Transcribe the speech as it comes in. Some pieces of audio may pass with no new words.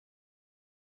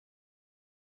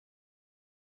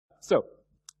So,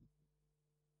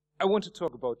 I want to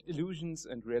talk about illusions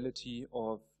and reality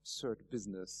of CERT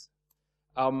business.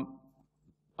 I'm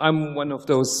one of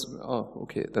those,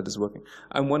 okay, that is working.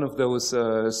 I'm one of those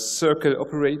circle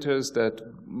operators that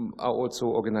are also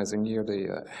organizing here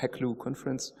the Hack.lu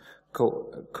conference,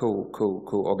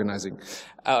 co-organizing.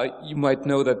 You might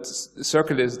know that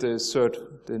Circle is the CERT,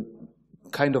 the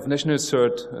kind of national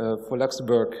CERT for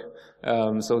Luxembourg,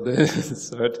 so the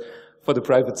CERT for the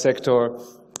private sector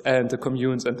and the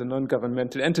communes and the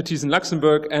non-governmental entities in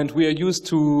Luxembourg, and we are used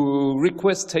to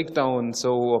request takedown,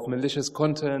 so of malicious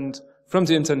content from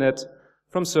the internet,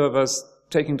 from servers,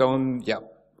 taking down, yeah,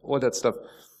 all that stuff.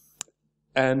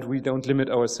 And we don't limit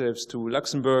ourselves to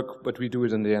Luxembourg, but we do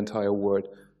it in the entire world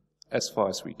as far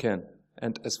as we can,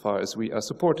 and as far as we are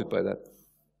supported by that.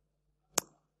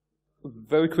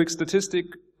 Very quick statistic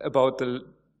about the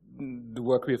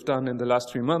work we've done in the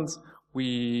last 3 months.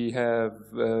 We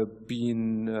have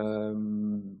been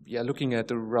looking at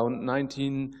around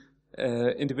 19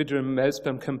 individual mail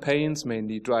spam campaigns,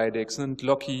 mainly Drydex and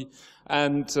Locky,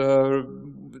 and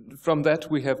from that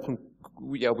we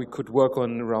could work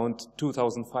on around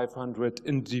 2,500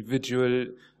 individual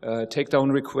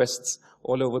takedown requests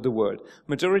all over the world.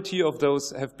 Majority of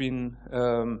those have been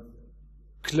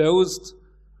closed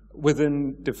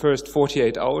within the first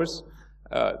 48 hours.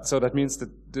 So that means that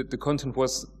the content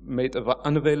was made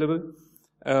unavailable.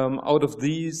 Out of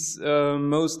these,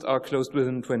 most are closed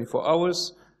within 24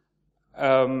 hours.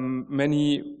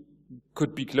 Many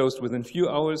could be closed within few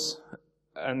hours,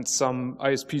 and some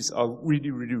ISPs are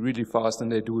really fast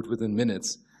and they do it within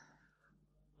minutes.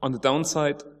 On the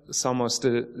downside, some are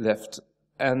still left,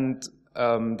 and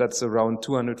that's around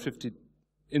 250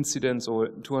 incidents or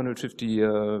 250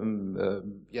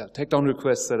 takedown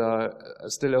requests that are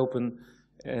still open,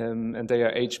 and they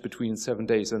are aged between 7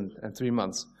 days and 3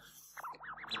 months.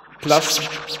 Plus,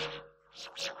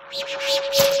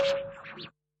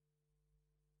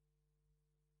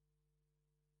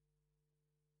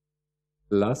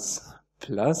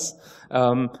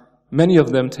 many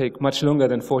of them take much longer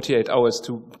than 48 hours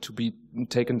to be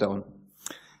taken down.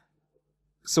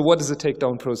 So what is the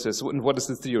takedown process, and what is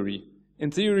the theory?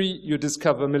 In theory, you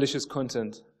discover malicious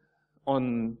content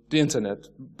on the internet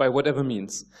by whatever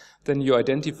means. Then you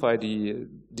identify the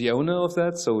owner of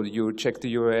that, so you check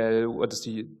the URL,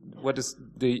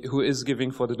 who is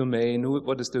giving for the domain,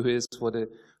 what is the who is for the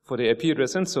IP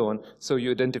address, and so on. So you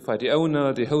identify the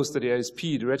owner, the host of the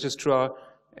ISP, the registrar,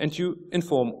 and you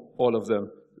inform all of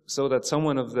them so that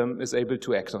someone of them is able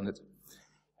to act on it.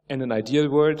 In an ideal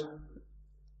world,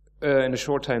 in a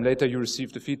short time later, you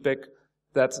receive the feedback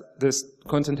that this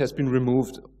content has been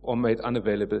removed or made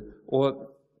unavailable, or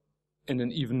in an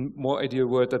even more ideal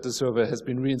world, that the server has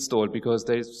been reinstalled because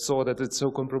they saw that it's so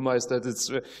compromised that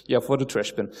it's, for the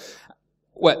trash bin.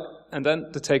 Well, and then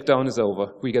the takedown is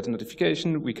over. We get a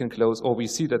notification, we can close, or we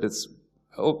see that it's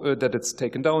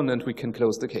taken down, and we can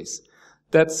close the case.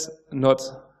 That's not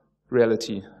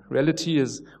reality. Reality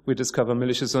is we discover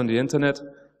malicious on the internet,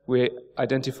 we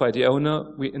identify the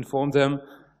owner, we inform them,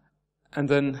 and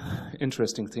then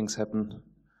interesting things happen.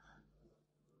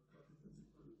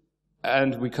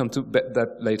 And we come to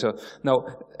that later. Now,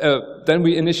 then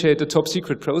we initiate a top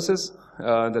secret process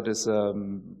that is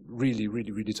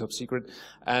really top secret.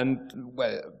 And,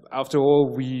 well, after all,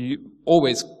 we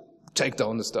always take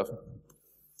down the stuff.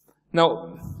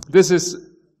 Now, this is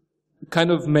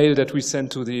kind of mail that we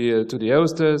send to the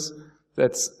hosters.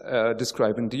 That's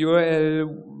describing the URL.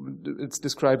 It's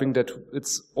describing that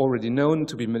it's already known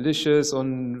to be malicious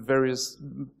on various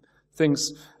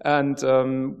things, and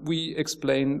we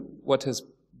explain what is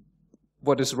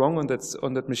wrong on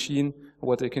that machine,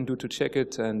 what they can do to check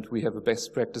it, and we have a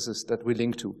best practices that we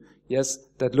link to. Yes,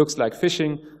 that looks like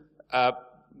phishing.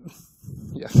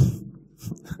 Yeah.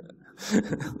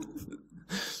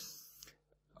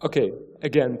 Okay,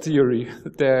 again, theory.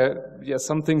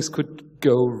 Some things could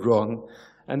go wrong.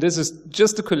 And this is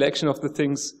just a collection of the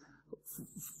things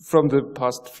from the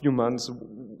past few months.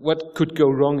 What could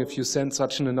go wrong if you send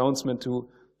such an announcement to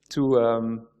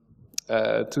the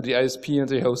ISP and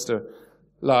the hoster?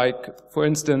 Like, for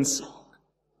instance,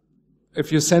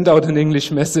 if you send out an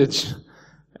English message,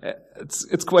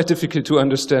 it's quite difficult to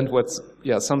understand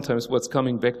sometimes what's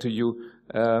coming back to you.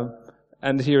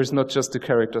 And here is not just the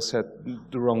character set,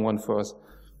 the wrong one for us.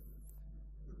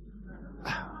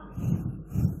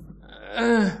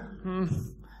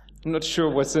 I'm not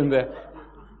sure what's in there.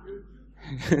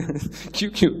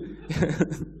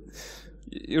 QQ.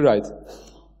 You're right.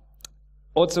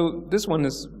 Also, this one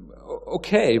is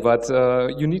okay, but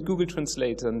you need Google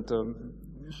Translate, and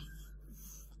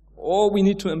or we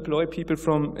need to employ people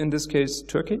from, in this case,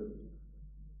 Turkey.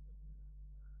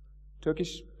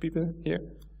 Turkish people here?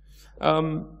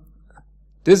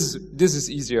 This is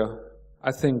easier,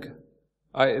 I think.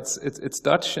 It's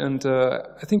Dutch, and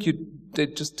I think they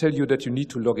just tell you that you need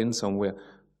to log in somewhere,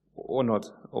 or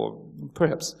not, or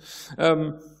perhaps.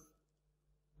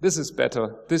 This is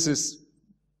better. This is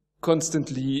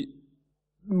constantly.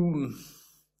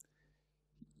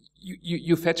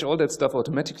 You fetch all that stuff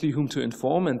automatically, whom to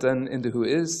inform, and then in the who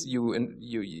is,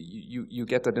 you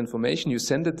get that information, you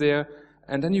send it there,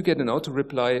 and then you get an auto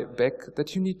reply back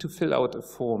that you need to fill out a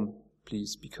form,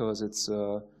 please, because it's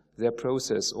their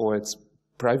process or it's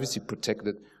privacy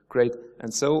protected. Great.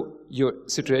 And so your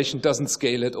situation doesn't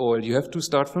scale at all. You have to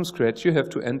start from scratch. You have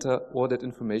to enter all that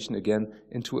information again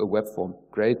into a web form.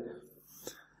 Great.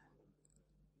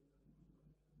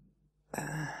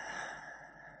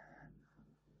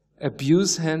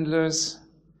 Abuse handlers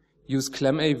use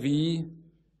ClamAV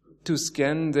to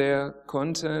scan their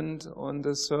content on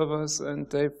the servers, and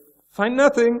they find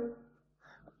nothing.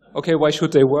 Okay, why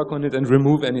should they work on it and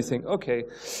remove anything? Okay,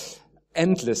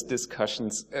 endless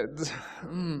discussions.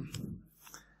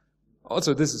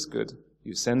 Also, this is good.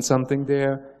 You send something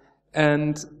there,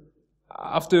 and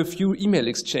after a few email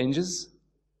exchanges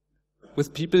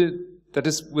with people, that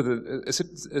is with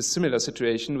a similar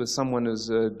situation with someone who's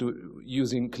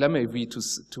using ClamAV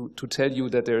to tell you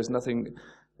that there is nothing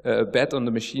bad on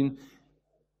the machine,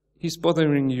 he's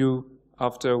bothering you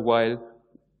after a while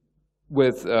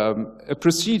with a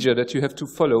procedure that you have to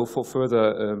follow for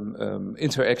further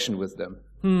interaction with them.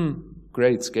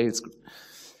 Great, scales.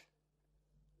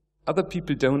 Other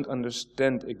people don't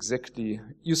understand exactly.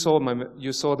 You saw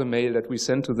the mail that we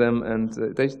sent to them, and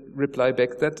they reply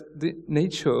back that the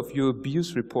nature of your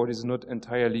abuse report is not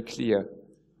entirely clear.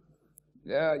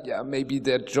 Yeah, maybe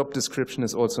their job description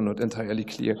is also not entirely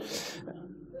clear.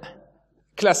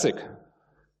 Classic.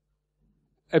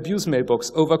 Abuse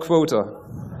mailbox over quota.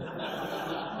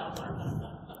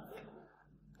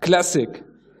 Classic.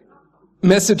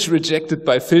 Message rejected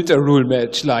by filter rule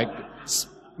match, like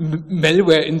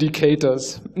malware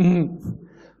indicators.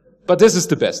 But this is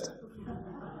the best.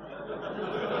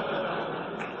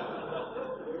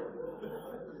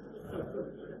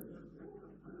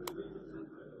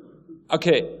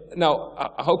 Okay, now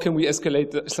how can we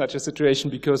escalate such a situation,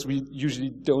 because we usually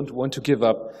don't want to give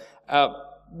up.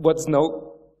 What's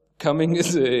now coming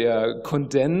is a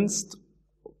condensed,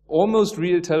 almost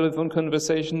real telephone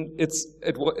conversation. It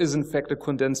is in fact a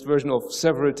condensed version of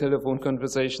several telephone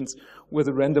conversations with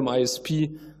a random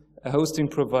ISP, a hosting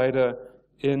provider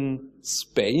in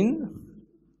Spain.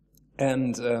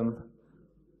 And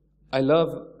I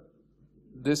love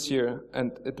this here,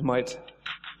 and it might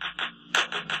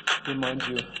remind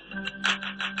you.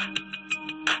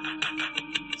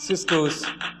 Cisco's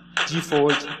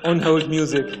default on-hold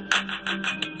music.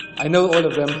 I know all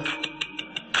of them.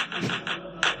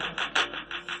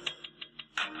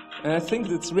 And I think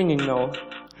it's ringing now.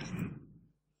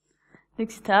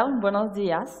 Buenos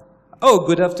días. Oh,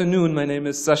 good afternoon. My name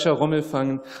is Sascha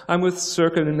Rommelfangen. I'm with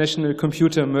Circle, the National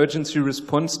Computer Emergency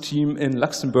Response Team in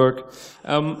Luxembourg.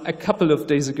 A couple of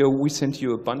days ago, we sent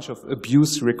you a bunch of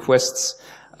abuse requests,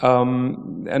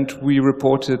 and we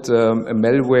reported a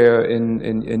malware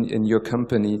in your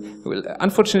company. Well,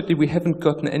 unfortunately, we haven't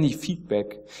gotten any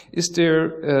feedback. Is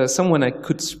there someone I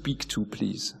could speak to,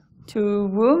 please? To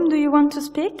whom do you want to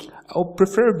speak? Oh,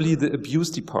 preferably the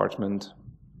abuse department.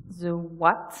 The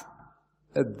what?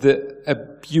 The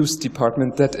abuse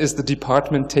department. That is the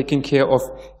department taking care of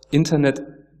internet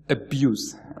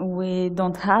abuse. We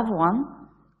don't have one.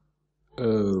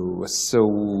 Oh,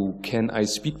 so can I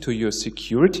speak to your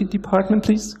security department,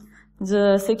 please?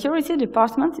 The security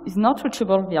department is not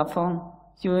reachable via phone.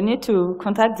 You need to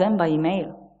contact them by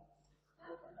email.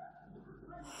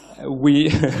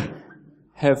 We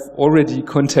have already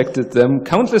contacted them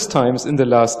countless times in the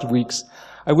last weeks.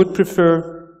 I would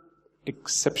prefer,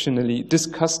 exceptionally,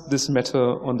 discuss this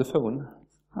matter on the phone.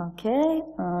 Okay.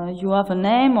 You have a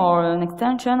name or an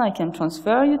extension I can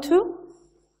transfer you to?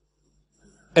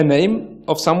 A name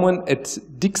of someone at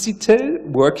Dixitel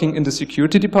working in the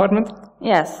security department?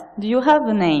 Yes. Do you have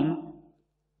a name?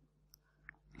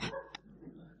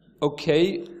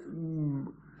 Okay.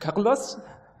 Carlos?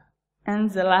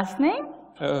 And the last name?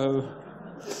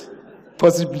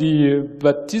 Possibly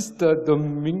Batista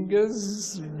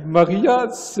Dominguez, Maria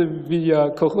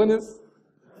Sevilla Corones.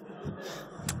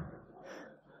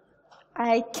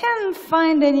 I can't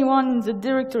find anyone in the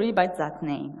directory by that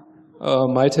name.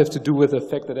 Might have to do with the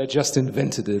fact that I just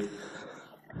invented it.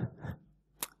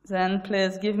 Then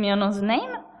please give me another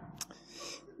name.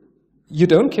 You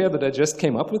don't care that I just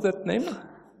came up with that name?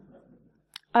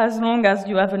 As long as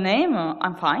you have a name,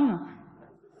 I'm fine.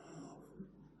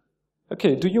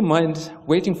 Okay, do you mind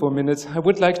waiting for a minute? I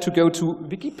would like to go to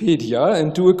Wikipedia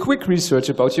and do a quick research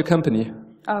about your company.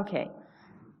 Okay.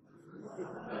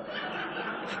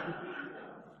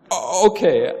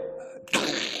 Okay.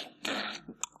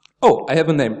 Oh, I have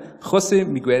a name. José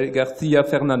Miguel García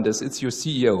Fernández. It's your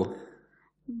CEO.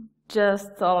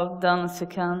 Just hold on a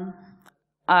second.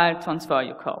 I'll transfer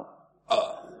your call.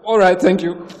 All right, thank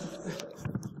you.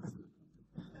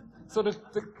 So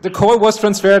the call was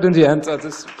transferred in the end.